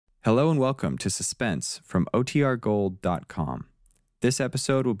Hello and welcome to Suspense from OTRGold.com. This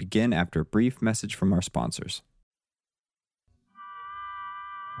episode will begin after a brief message from our sponsors.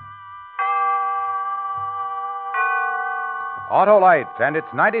 Autolite and its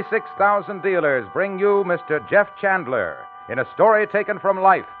 96,000 dealers bring you Mr. Jeff Chandler in a story taken from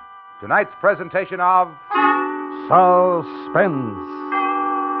life. Tonight's presentation of Suspense.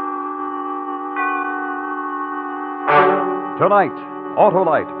 Tonight,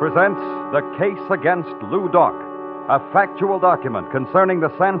 Autolite presents The Case Against Lou Doc, a factual document concerning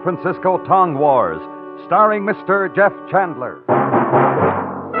the San Francisco Tong Wars, starring Mr. Jeff Chandler.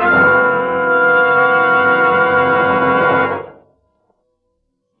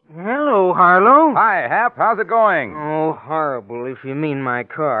 Hello, Harlow. Hi, Hap. How's it going? Oh, horrible, if you mean my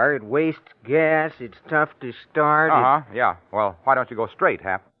car. It wastes gas. It's tough to start. Yeah. Well, why don't you go straight,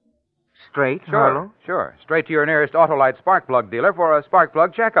 Hap? Straight, Harlow? Sure. Straight to your nearest Autolite spark plug dealer for a spark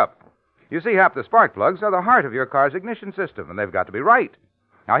plug checkup. You see, Hap, the spark plugs are the heart of your car's ignition system, and they've got to be right.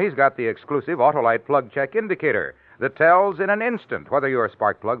 Now, he's got the exclusive Autolite plug check indicator that tells in an instant whether your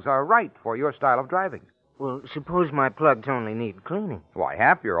spark plugs are right for your style of driving. Well, suppose my plugs only need cleaning. Why,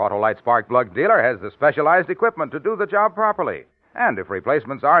 Hap, your Autolite spark plug dealer has the specialized equipment to do the job properly. And if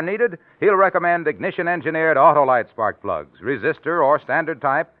replacements are needed, he'll recommend ignition-engineered Autolite spark plugs, resistor or standard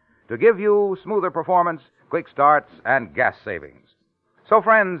type, to give you smoother performance, quick starts, and gas savings. So,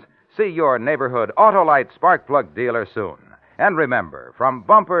 friends, see your neighborhood Autolite spark plug dealer soon. And remember, from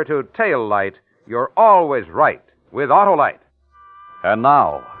bumper to tail light, you're always right with Autolite. And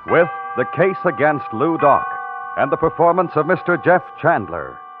now, with The Case Against Lou Doc and the performance of Mr. Jeff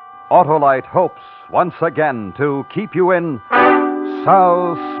Chandler, Autolite hopes once again to keep you in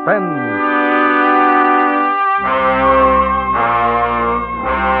suspense.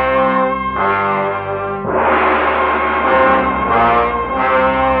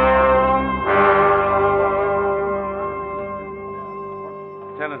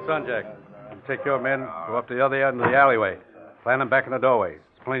 Lieutenant Sonjak, you take your men, go up to the other end of the alleyway. Plant them back in the doorways.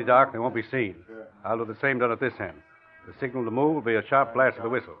 It's plenty dark, they won't be seen. I'll do the same down at this end. The signal to move will be a sharp blast of the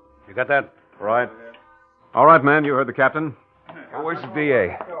whistle. You got that? Right. All right, man, you heard the captain. Where's the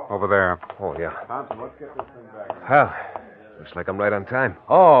DA? Over there. Oh, yeah. Thompson, let's get this thing back. Well, looks like I'm right on time.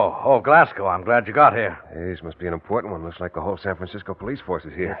 Oh, Glasgow, I'm glad you got here. This must be an important one. Looks like the whole San Francisco police force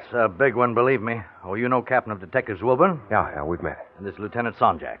is here. It's a big one, believe me. Oh, you know Captain of Detectives Wilburn? Yeah, we've met. And this Lieutenant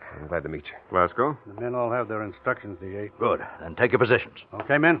Sonjak. I'm glad to meet you. Glasgow? The men all have their instructions, D.A. Good. Then take your positions.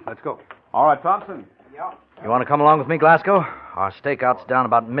 Okay, men, let's go. All right, Thompson. You want to come along with me, Glasgow? Our stakeout's down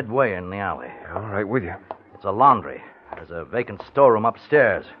about midway in the alley. All right, with you. It's a laundry. There's a vacant storeroom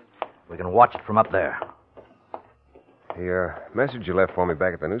upstairs. We can watch it from up there. The message you left for me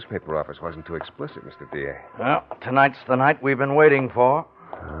back at the newspaper office wasn't too explicit, Mr. D.A. Well, tonight's the night we've been waiting for.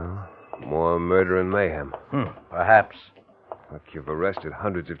 More murder and mayhem. Perhaps. Look, you've arrested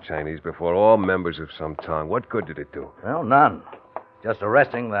hundreds of Chinese before, all members of some Tong. What good did it do? Well, none. Just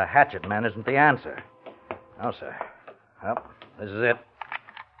arresting the hatchet man isn't the answer. No, sir. Well, this is it.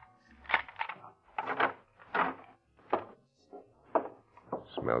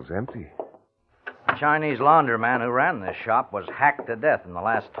 Smells empty. The Chinese laundryman who ran this shop was hacked to death in the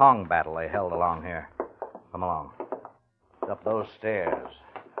last Tong battle they held along here. Come along. It's up those stairs.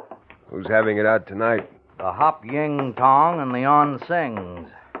 Who's having it out tonight? The Hop Ying Tong and the On Sings.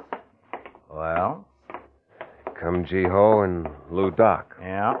 Well? Kum Ji Ho and Lou Doc.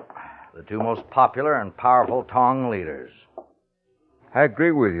 Yeah. The two most popular and powerful Tong leaders. I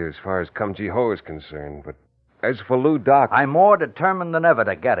agree with you as far as Kum Ji Ho is concerned, but as for Lou Doc... I'm more determined than ever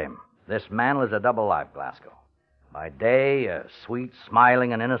to get him. This man lives a double life, Glasgow. By day, a sweet,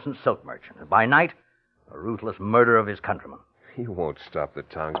 smiling, and innocent silk merchant. And by night, a ruthless murderer of his countrymen. He won't stop the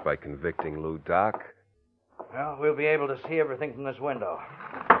Tongs by convicting Lou Doc. Well, we'll be able to see everything from this window.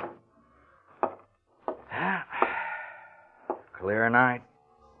 Clear night.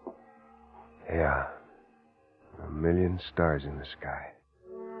 Yeah. 1,000,000 stars in the sky.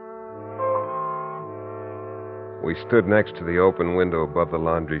 We stood next to the open window above the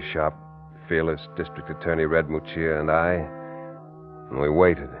laundry shop, fearless District Attorney Red Muccia and I, and we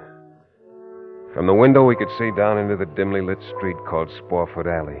waited. From the window, we could see down into the dimly lit street called Sporefoot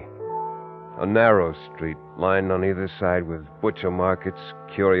Alley. A narrow street lined on either side with butcher markets,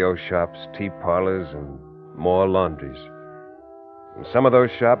 curio shops, tea parlors, and more laundries. In some of those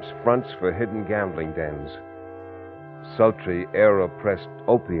shops, fronts for hidden gambling dens, sultry, air-oppressed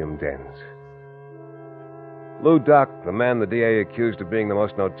opium dens. Lou Doc, the man the DA accused of being the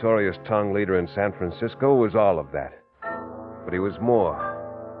most notorious Tong leader in San Francisco, was all of that. But he was more.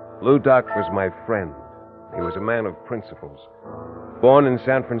 Lou Doc was my friend. He was a man of principles. Born in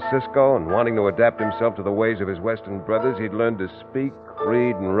San Francisco and wanting to adapt himself to the ways of his Western brothers, he'd learned to speak,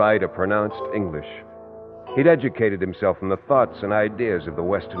 read, and write a pronounced English. He'd educated himself from the thoughts and ideas of the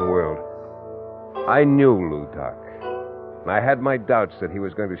Western world. I knew Lou Doc, and I had my doubts that he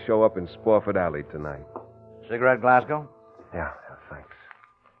was going to show up in Spofford Alley tonight. Cigarette, Glasgow? Yeah, thanks.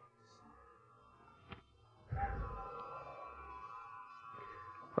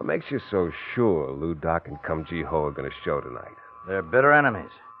 What makes you so sure Lou Doc and Kum Ji Ho are going to show tonight? They're bitter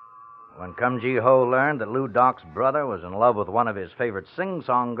enemies. When Kum Ji Ho learned that Lou Doc's brother was in love with one of his favorite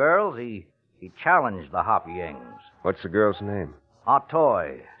sing-song girls, he challenged the Hop Yings. What's the girl's name? Ah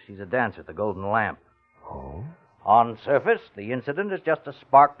Toy. She's a dancer at the Golden Lamp. Oh? On surface, the incident is just a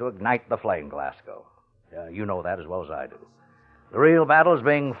spark to ignite the flame, Glasgow. You know that as well as I do. The real battle is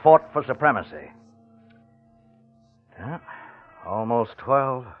being fought for supremacy. Almost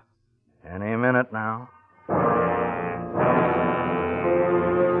 12. Any minute now.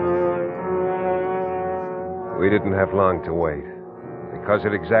 We didn't have long to wait. Because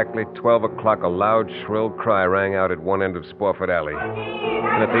at exactly 12 o'clock, a loud, shrill cry rang out at one end of Spofford Alley.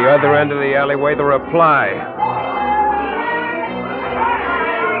 And at the other end of the alleyway, the reply.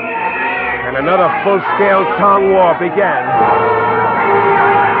 And another full-scale Tong War began.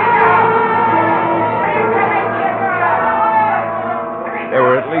 There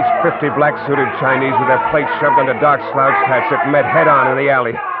were at least 50 black-suited Chinese with their plates shoved under dark slouched hats that met head-on in the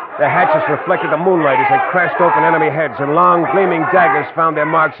alley. Their hatchets reflected the moonlight as they crashed open enemy heads, and long, gleaming daggers found their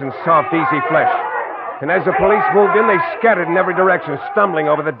marks in soft, easy flesh. And as the police moved in, they scattered in every direction, stumbling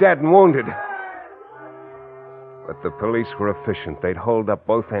over the dead and wounded. But the police were efficient. They'd holed up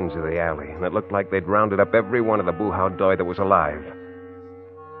both ends of the alley, and it looked like they'd rounded up every one of the Boo Hao Doi that was alive.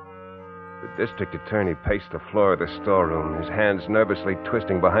 The district attorney paced the floor of the storeroom, his hands nervously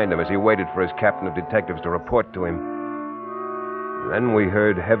twisting behind him as he waited for his captain of detectives to report to him. Then we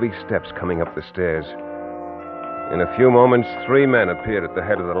heard heavy steps coming up the stairs. In a few moments, 3 men appeared at the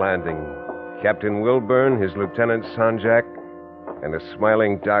head of the landing. Captain Wilburn, his Lieutenant Sanjak, and a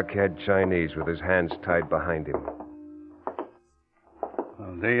smiling, dark-haired Chinese with his hands tied behind him.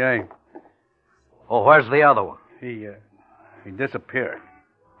 D.A. Oh, where's the other one? He disappeared.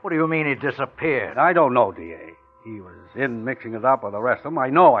 What do you mean he disappeared? I don't know, D.A. He was in mixing it up with the rest of them. I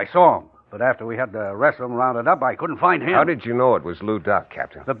know, I saw him. But after we had the rest of them rounded up, I couldn't find him. How did you know it was Lou Doc,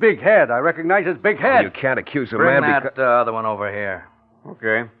 Captain? The big head. I recognize his big head. You can't accuse a Bring man that other one over here.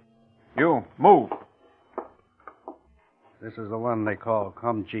 Okay. You, move. This is the one they call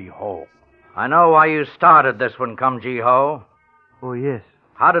Kum Ji Ho. I know why you started this one, Kum Ji Ho. Oh, yes.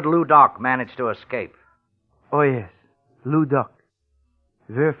 How did Lou Doc manage to escape? Oh, yes. Lou Doc.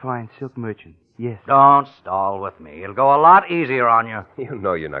 Very fine silk merchant. Yes. Don't stall with me. It'll go a lot easier on you. You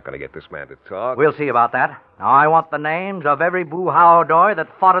know you're not going to get this man to talk. We'll see about that. Now, I want the names of every Boo Hao Doi that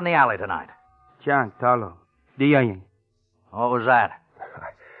fought in the alley tonight. Chang, Talo, Diang. What was that?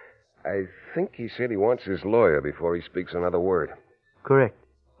 I think he said he wants his lawyer before he speaks another word. Correct.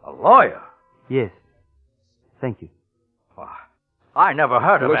 A lawyer? Yes. Thank you. Well, I never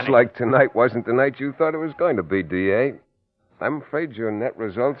heard of Looks any... like tonight wasn't the night you thought it was going to be, D.A. I'm afraid your net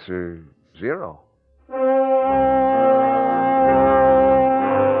results are 0.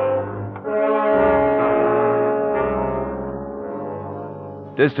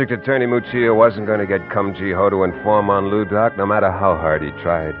 District Attorney Muccia wasn't going to get Kum Ji Ho to inform on Lou Doc, no matter how hard he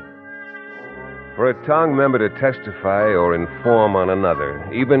tried. For a Tong member to testify or inform on another,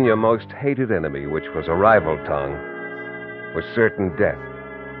 even your most hated enemy, which was a rival Tong, was certain death.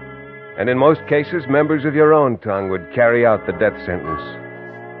 And in most cases, members of your own Tong would carry out the death sentence.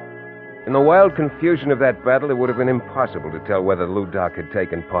 In the wild confusion of that battle, it would have been impossible to tell whether Lou Doc had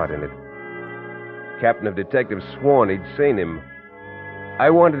taken part in it. Captain of Detectives sworn he'd seen him. I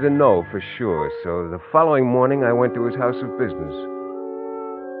wanted to know for sure, so the following morning I went to his house of business.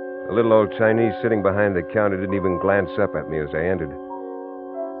 The little old Chinese sitting behind the counter didn't even glance up at me as I entered.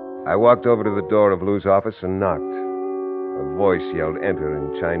 I walked over to the door of Lou's office and knocked. A voice yelled enter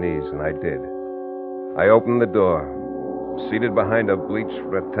in Chinese, and I did. I opened the door. Seated behind a bleached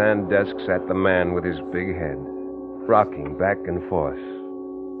rattan desk sat the man with his big head, rocking back and forth.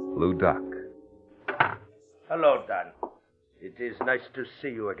 Lou Doc. Hello, Dan. It is nice to see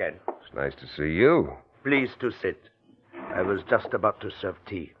you again. It's nice to see you. Please to sit. I was just about to serve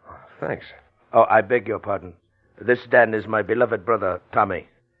tea. Thanks. Oh, I beg your pardon. This Dan is my beloved brother, Tommy.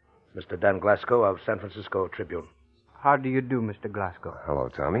 Mr. Dan Glasgow of San Francisco Tribune. How do you do, Mr. Glasgow? Hello,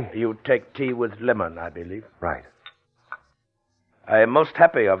 Tommy. You take tea with lemon, I believe. Right. I am most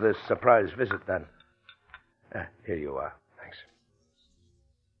happy of this surprise visit, Dan. Here you are. Thanks.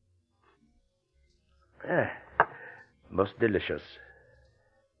 Most delicious.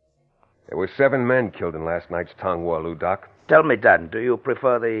 There were 7 men killed in last night's Tong War, Lou Doc. Tell me, Dan, do you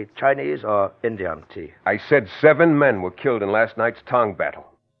prefer the Chinese or Indian tea? I said 7 men were killed in last night's Tong battle.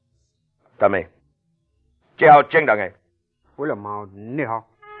 Tommy. 记好警长哎。为了嘛，你好，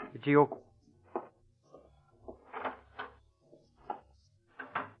只有。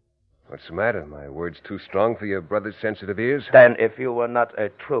 What's the matter? My words too strong for your brother's sensitive ears? Dan, if you were not a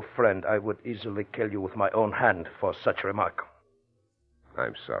true friend, I would easily kill you with my own hand for such remark.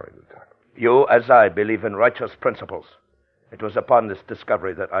 I'm sorry, Lou Doc. You, as I, believe in righteous principles. It was upon this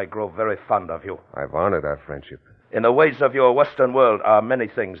discovery that I grow very fond of you. I've honored our friendship. In the ways of your Western world are many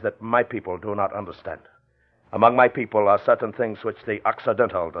things that my people do not understand. Among my people are certain things which the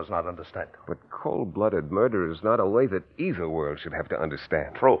Occidental does not understand. But cold-blooded murder is not a way that either world should have to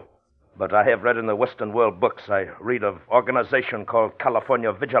understand. True. But I have read in the Western world books, I read of organization called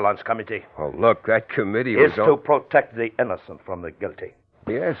California Vigilance Committee. Oh, look, that committee is to protect the innocent from the guilty.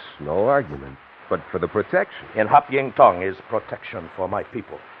 Yes, no argument. But for the protection. In Hop Ying Tong is protection for my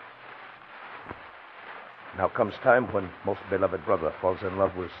people. Now comes time when most beloved brother falls in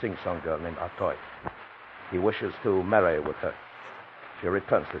love with sing-song girl named Atoy. He wishes to marry with her. She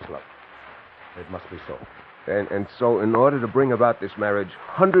returns his love. It must be so. And so, in order to bring about this marriage,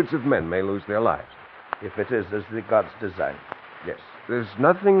 hundreds of men may lose their lives. If it is as the gods design, yes. There's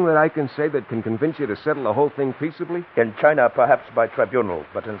nothing that I can say that can convince you to settle the whole thing peaceably? In China, perhaps by tribunal,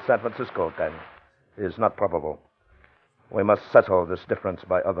 but in San Francisco, then, it is not probable. We must settle this difference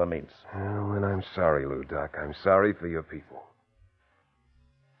by other means. Oh, and I'm sorry, Lou Doc. I'm sorry for your people.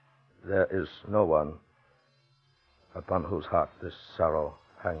 There is no one upon whose heart this sorrow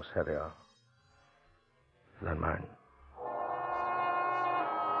hangs heavier than mine.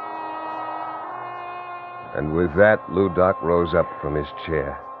 And with that, Lou Doc rose up from his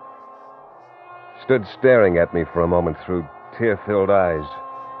chair. Stood staring at me for a moment through tear-filled eyes.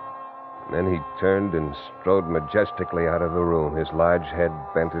 And then he turned and strode majestically out of the room, his large head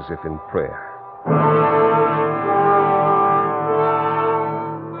bent as if in prayer.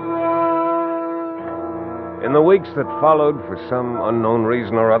 In the weeks that followed, for some unknown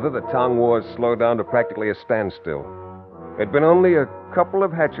reason or other, the Tong Wars slowed down to practically a standstill. There'd been only a couple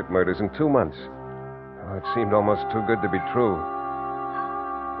of hatchet murders in 2 months. Oh, it seemed almost too good to be true.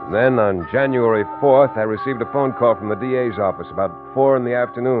 And then, on January 4th, I received a phone call from the DA's office about 4 in the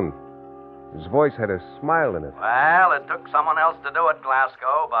afternoon. His voice had a smile in it. Well, it took someone else to do it,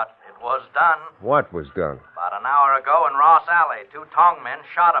 Glasgow, but it was done. What was done? About an hour ago in Ross Alley, 2 Tong men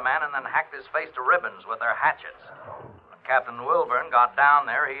shot a man and then hacked his face to ribbons with their hatchets. When Captain Wilburn got down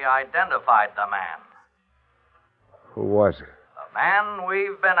there, he identified the man. Who was it? The man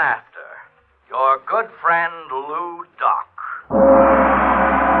we've been after. Your good friend, Lou Doc.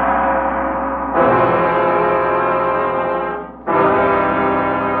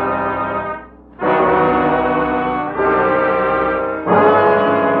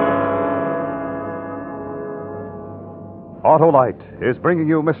 Autolite is bringing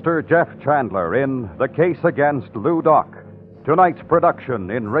you Mr. Jeff Chandler in The Case Against Lou Doc. Tonight's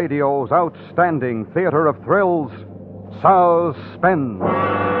production in radio's outstanding theater of thrills, Suspense.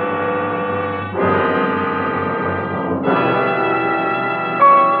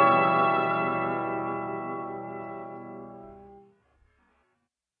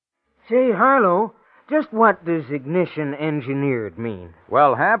 Say, Harlow, just what does ignition engineered mean?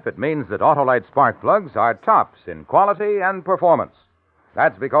 Well, Hap, it means that Autolite spark plugs are tops in quality and performance.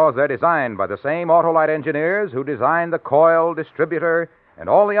 That's because they're designed by the same Autolite engineers who designed the coil, distributor, and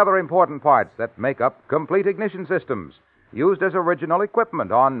all the other important parts that make up complete ignition systems, used as original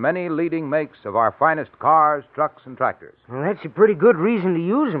equipment on many leading makes of our finest cars, trucks, and tractors. Well, that's a pretty good reason to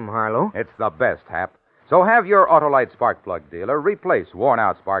use them, Harlow. It's the best, Hap. So have your Autolite spark plug dealer replace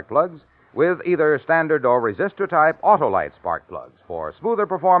worn-out spark plugs with either standard or resistor-type Autolite spark plugs for smoother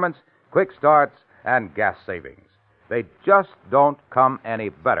performance, quick starts, and gas savings. They just don't come any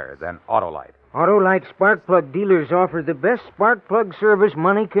better than Autolite. Autolite spark plug dealers offer the best spark plug service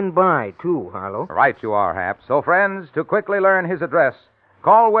money can buy, too, Harlow. Right you are, Hap. So, friends, to quickly learn his address,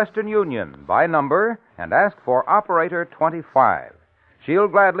 call Western Union by number and ask for Operator 25. She'll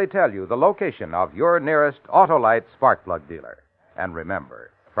gladly tell you the location of your nearest Autolite spark plug dealer. And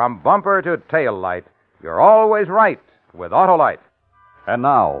remember, from bumper to tail light, you're always right with Autolite. And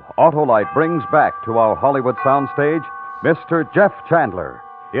now, Autolite brings back to our Hollywood soundstage Mr. Jeff Chandler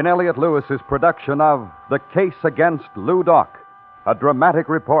in Elliot Lewis's production of The Case Against Lou Doc, a dramatic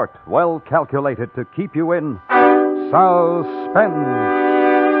report well calculated to keep you in suspense.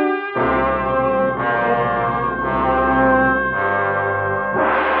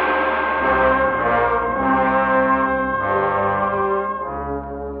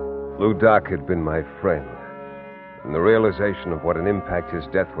 Lou Doc had been my friend, and the realization of what an impact his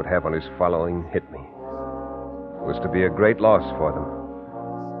death would have on his following hit me. It was to be a great loss for them.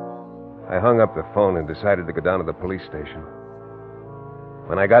 I hung up the phone and decided to go down to the police station.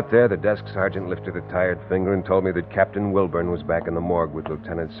 When I got there, the desk sergeant lifted a tired finger and told me that Captain Wilburn was back in the morgue with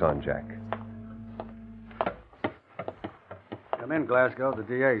Lieutenant Sonjak. Come in, Glasgow. The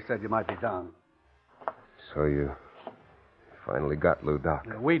DA said you might be down. So you finally got Lou Doc.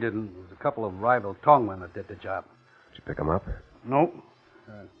 We didn't. It was a couple of rival tongmen that did the job. Did you pick him up? Nope.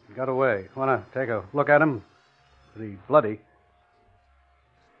 He got away. Want to take a look at him? Is he bloody?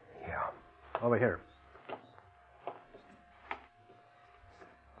 Yeah. Over here.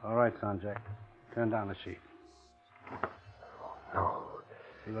 All right, Sonjak. Turn down the sheet. Oh, no.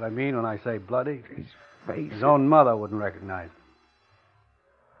 See what I mean when I say bloody? His face. His own mother wouldn't recognize him.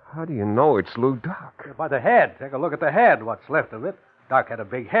 How do you know it's Lou Doc? By the head. Take a look at the head, what's left of it. Doc had a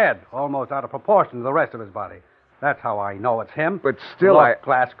big head, almost out of proportion to the rest of his body. That's how I know it's him. But still, Look,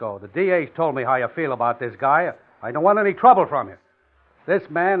 Glasgow, the DA's told me how you feel about this guy. I don't want any trouble from you. This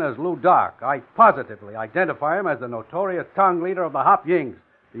man is Lou Doc. I positively identify him as the notorious tongue leader of the Hop Yings.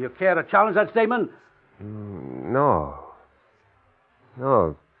 Do you care to challenge that statement? No. No,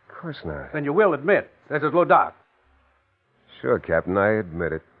 of course not. Then you will admit this is Lou Doc. Sure, Captain, I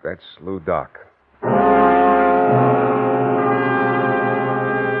admit it. That's Lou Doc.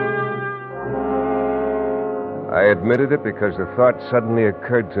 I admitted it because the thought suddenly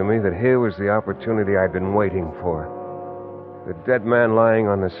occurred to me that here was the opportunity I'd been waiting for. The dead man lying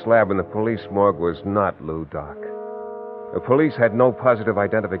on the slab in the police morgue was not Lou Doc. The police had no positive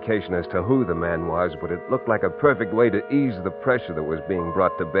identification as to who the man was, but it looked like a perfect way to ease the pressure that was being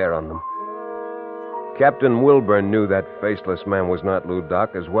brought to bear on them. Captain Wilburn knew that faceless man was not Lou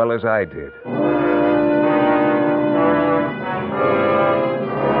Doc as well as I did.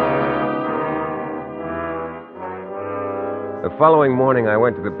 The following morning, I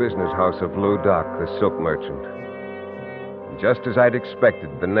went to the business house of Lou Doc, the silk merchant. Just as I'd expected,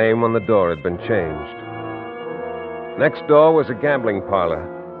 the name on the door had been changed. Next door was a gambling parlor.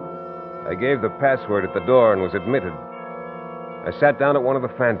 I gave the password at the door and was admitted. I sat down at one of the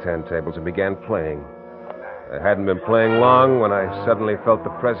fantan tables and began playing. I hadn't been playing long when I suddenly felt the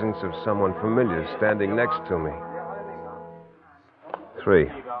presence of someone familiar standing next to me. 3.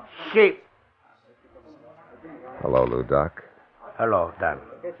 Sheep. Hello, Lou Doc. Hello, Dan.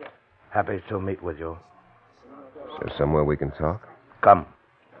 Happy to meet with you. Is there somewhere we can talk? Come.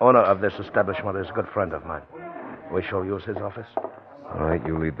 Owner of this establishment is a good friend of mine. We shall use his office. All right,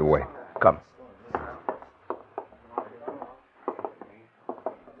 you lead the way. Come.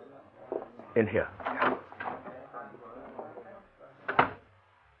 In here.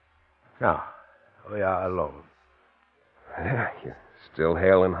 Now, we are alone. Yeah, you're still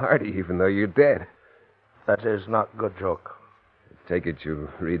hale and hearty, even though you're dead. That is not good joke. I take it you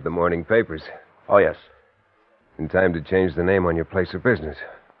read the morning papers. Oh, yes. In time to change the name on your place of business.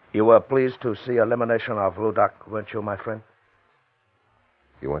 You were pleased to see elimination of Lou Doc, weren't you, my friend?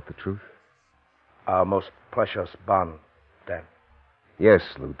 You want the truth? Our most precious bond, Dan. Yes,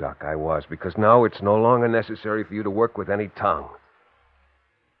 Lou Doc, I was, because now it's no longer necessary for you to work with any tongue.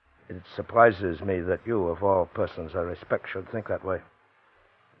 It surprises me that you, of all persons I respect, should think that way.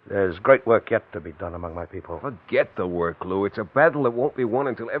 There's great work yet to be done among my people. Forget the work, Lou. It's a battle that won't be won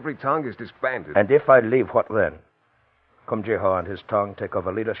until every tongue is disbanded. And if I leave, what then? Kumjiho and his tongue take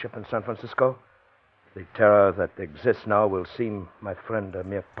over leadership in San Francisco? The terror that exists now will seem, my friend, a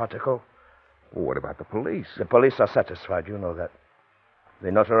mere particle? Well, what about the police? The police are satisfied, you know that.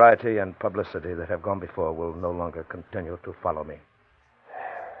 The notoriety and publicity that have gone before will no longer continue to follow me.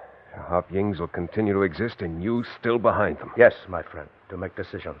 The Hop Yings will continue to exist, and you still behind them. Yes, my friend, to make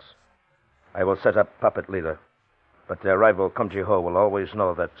decisions. I will set up puppet leader, but their rival Kumjiho will always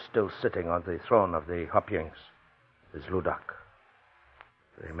know that still sitting on the throne of the Hop Yings is Lou Doc,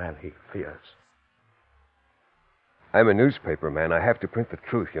 the man he fears. I'm a newspaper man. I have to print the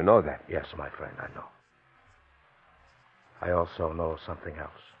truth. You know that. Yes, my friend, I know. I also know something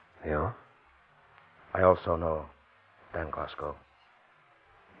else. Yeah? I also know, Dan Glasgow,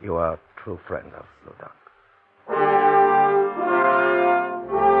 you are a true friend of Lou Doc.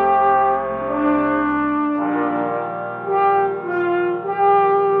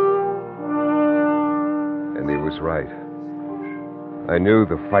 And he was right. I knew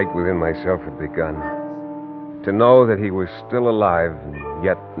the fight within myself had begun. To know that he was still alive, and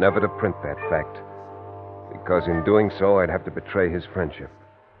yet never to print that fact. Because in doing so, I'd have to betray his friendship.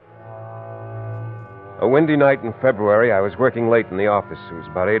 A windy night in February, I was working late in the office. It was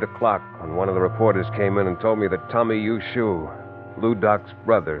about 8 o'clock when one of the reporters came in and told me that Tommy Yu Shu, Lou Doc's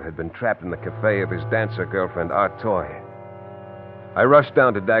brother had been trapped in the cafe of his dancer girlfriend, Art Toy. I rushed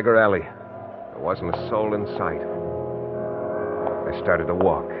down to Dagger Alley. There wasn't a soul in sight. I started to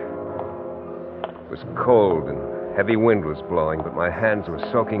walk. It was cold and heavy wind was blowing, but my hands were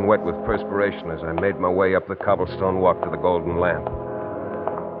soaking wet with perspiration as I made my way up the cobblestone walk to the Golden Lamp.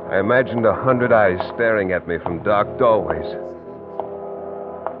 I imagined 100 eyes staring at me from dark doorways.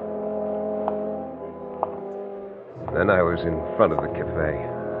 Then I was in front of the cafe.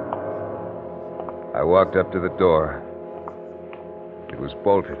 I walked up to the door. It was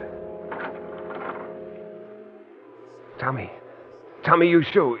bolted. Tommy, you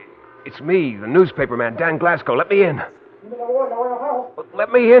shoe. It's me, the newspaper man, Dan Glasgow. Let me in.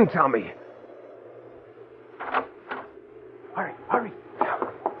 Let me in, Tommy. Hurry.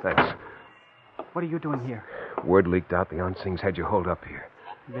 Thanks. What are you doing here? Word leaked out the Onsings had you holed up here.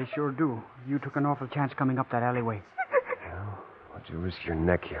 They sure do. You took an awful chance coming up that alleyway. Well, what'd you risk your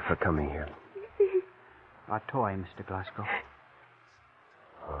neck here for coming here? A toy, Mr. Glasgow.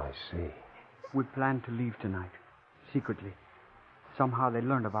 Oh, I see. We planned to leave tonight, secretly. Somehow they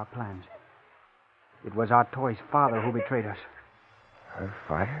learned of our plans. It was our toy's father who betrayed us. Her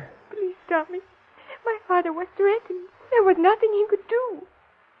fire? Please, Tommy. My father was threatened. There was nothing he could do.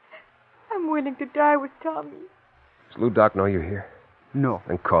 I'm willing to die with Tommy. Does Lou Doc know you're here? No.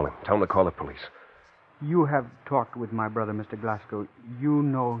 Then call him. Tell him to call the police. You have talked with my brother, Mr. Glasgow. You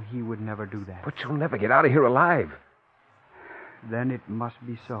know he would never do that. But you'll never get out of here alive. Then it must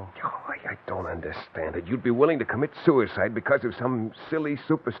be so. Oh, I don't understand it. You'd be willing to commit suicide because of some silly,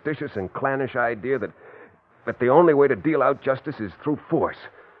 superstitious, and clannish idea that the only way to deal out justice is through force.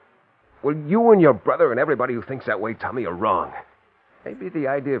 Well, you and your brother and everybody who thinks that way, Tommy, are wrong. Maybe the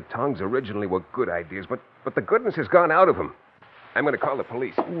idea of tongues originally were good ideas, but the goodness has gone out of them. I'm going to call the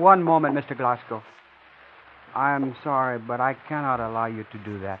police. One moment, Mr. Glasgow. I'm sorry, but I cannot allow you to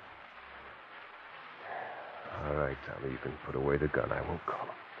do that. All right, Tommy, you can put away the gun. I won't call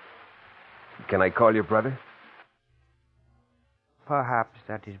him. Can I call your brother? Perhaps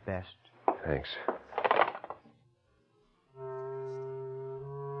that is best. Thanks.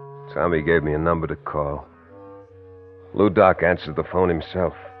 Tommy gave me a number to call. Lou Doc answered the phone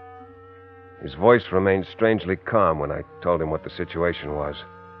himself. His voice remained strangely calm when I told him what the situation was.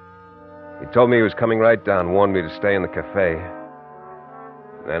 He told me he was coming right down, warned me to stay in the cafe.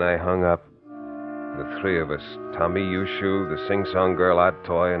 Then I hung up. The three of us, Tommy Yushu, the sing-song girl Art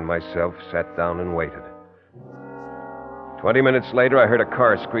Toy, and myself, sat down and waited. 20 minutes later, I heard a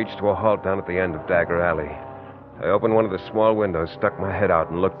car screech to a halt down at the end of Dagger Alley. I opened one of the small windows, stuck my head out,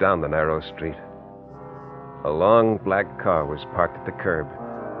 and looked down the narrow street. A long black car was parked at the curb.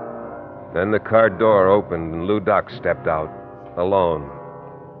 Then the car door opened, and Lou Doc stepped out, alone,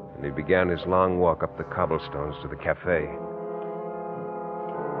 and he began his long walk up the cobblestones to the cafe.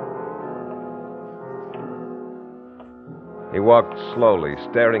 He walked slowly,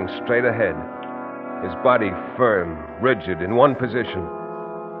 staring straight ahead, his body firm, rigid, in one position.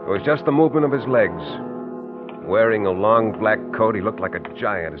 It was just the movement of his legs. Wearing a long black coat, he looked like a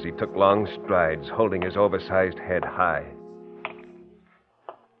giant as he took long strides, holding his oversized head high.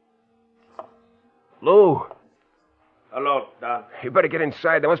 Lou! Hello, Don. You better get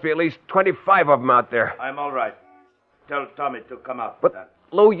inside. There must be at least 25 of them out there. I'm all right. Tell Tommy to come out. But, Don.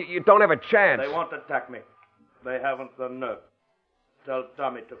 Lou, you don't have a chance. They won't attack me. They haven't the nerve. Tell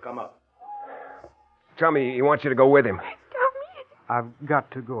Tommy to come up. Tommy, he wants you to go with him. Tommy! I've got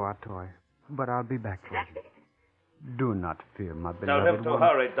to go, Atoy, but I'll be back for you. Do not fear, my beloved Tell him to one.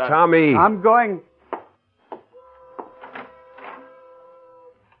 hurry, Don. Tommy! I'm going.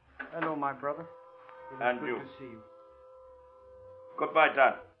 Hello, my brother. It is And good you. to see you. Goodbye,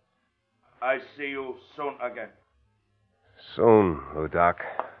 Don. I see you soon again. Soon, Lou Doc.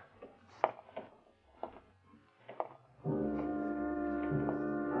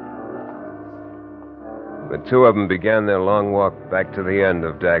 The two of them began their long walk back to the end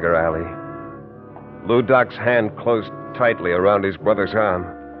of Dagger Alley. Lou Doc's hand closed tightly around his brother's arm,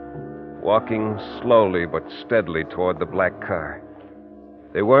 walking slowly but steadily toward the black car.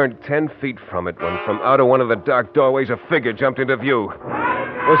 They weren't 10 feet from it when from out of one of the dark doorways a figure jumped into view. It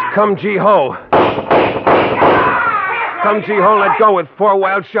was Kum Ji Ho. Kum Ji Ho let go with 4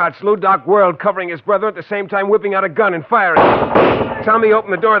 wild shots. Lou Doc whirled, covering his brother, at the same time whipping out a gun and firing. Tommy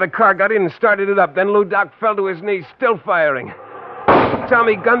opened the door of the car, got in and started it up. Then Lou Doc fell to his knees, still firing.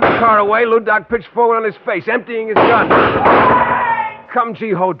 Tommy gunned the car away. Lou Doc pitched forward on his face, emptying his gun. Kum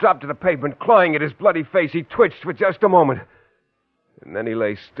Ji Ho dropped to the pavement, clawing at his bloody face. He twitched for just a moment. And then he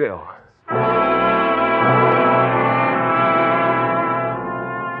lay still.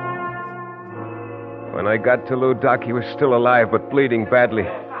 When I got to Lou Doc, he was still alive, but bleeding badly.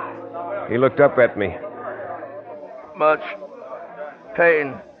 He looked up at me. Much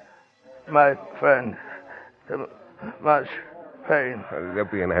pain, my friend. Much pain. There'll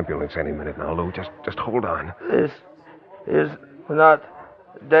be an ambulance any minute now, Lou. Just hold on. This is not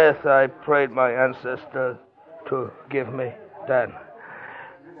death I prayed my ancestor to give me then.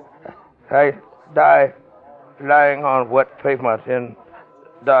 I die lying on wet pavement in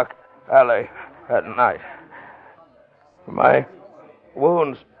dark alley at night. My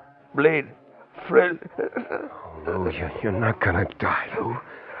wounds bleed freely. Oh, Lou, you're not gonna die, Lou.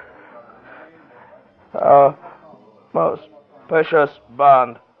 Our most precious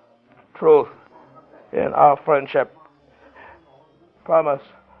bond, truth in our friendship. Promise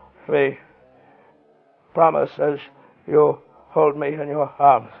me, promise as you hold me in your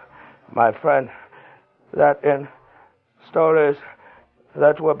arms, my friend, that in stories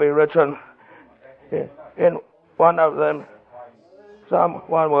that will be written, in one of them,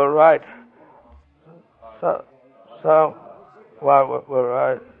 someone will write, someone will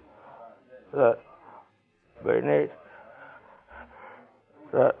write that beneath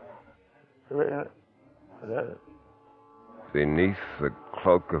Beneath the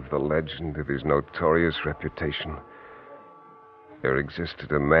cloak of the legend of his notorious reputation, there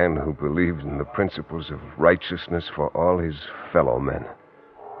existed a man who believed in the principles of righteousness for all his fellow men.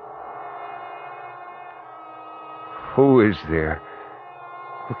 Who is there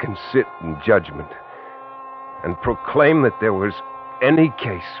who can sit in judgment and proclaim that there was any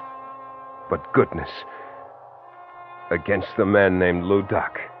case but goodness against the man named Lou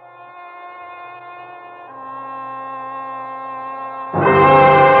Doc?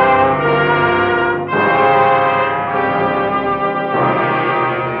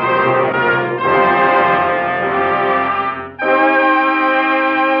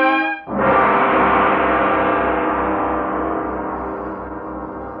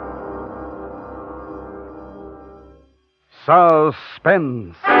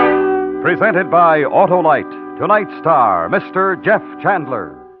 Suspense. Presented by Autolite. Tonight's star, Mr. Jeff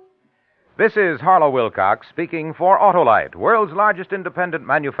Chandler. This is Harlow Wilcox speaking for Autolite, world's largest independent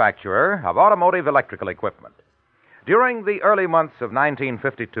manufacturer of automotive electrical equipment. During the early months of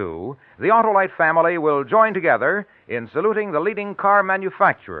 1952, the Autolite family will join together in saluting the leading car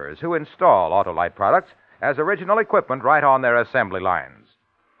manufacturers who install Autolite products as original equipment right on their assembly lines.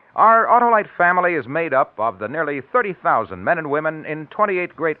 Our Autolite family is made up of the nearly 30,000 men and women in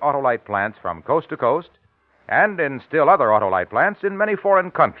 28 great Autolite plants from coast to coast, and in still other Autolite plants in many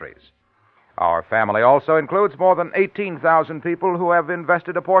foreign countries. Our family also includes more than 18,000 people who have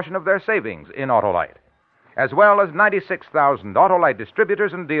invested a portion of their savings in Autolite, as well as 96,000 Autolite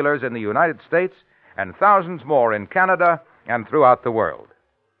distributors and dealers in the United States and thousands more in Canada and throughout the world.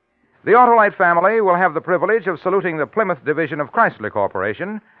 The Autolite family will have the privilege of saluting the Plymouth division of Chrysler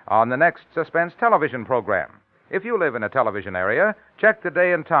Corporation on the next Suspense television program. If you live in a television area, check the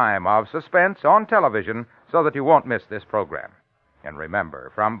day and time of Suspense on television so that you won't miss this program. And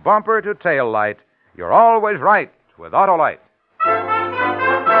remember, from bumper to tail light, you're always right with Autolite.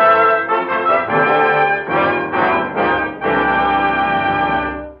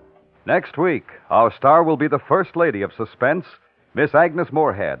 Next week, our star will be the First Lady of Suspense, Miss Agnes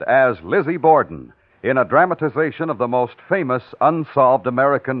Moorehead, as Lizzie Borden, in a dramatization of the most famous unsolved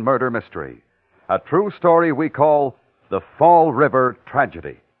American murder mystery, a true story we call The Fall River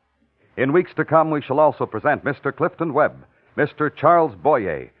Tragedy. In weeks to come, we shall also present Mr. Clifton Webb, Mr. Charles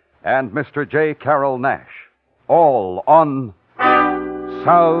Boyer, and Mr. J. Carroll Nash, all on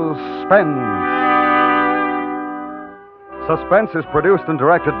Suspense. Suspense is produced and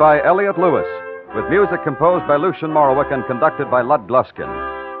directed by Elliott Lewis, with music composed by Lucian Morowick and conducted by Lud Gluskin.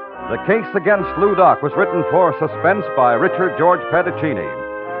 The Case Against Lou Doc was written for Suspense by Richard George Pedicini.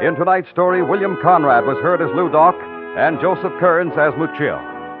 In tonight's story, William Conrad was heard as Lou Doc and Joseph Kearns as Muccio.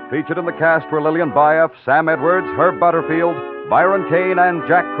 Featured in the cast were Lillian Bayef, Sam Edwards, Herb Butterfield, Byron Kane, and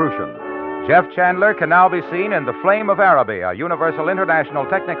Jack Crucian. Jeff Chandler can now be seen in The Flame of Araby, a Universal International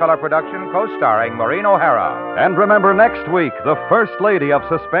Technicolor production co-starring Maureen O'Hara. And remember, next week, the First Lady of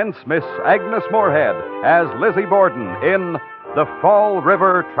Suspense, Miss Agnes Moorehead, as Lizzie Borden in The Fall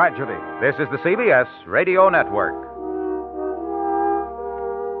River Tragedy. This is the CBS Radio Network.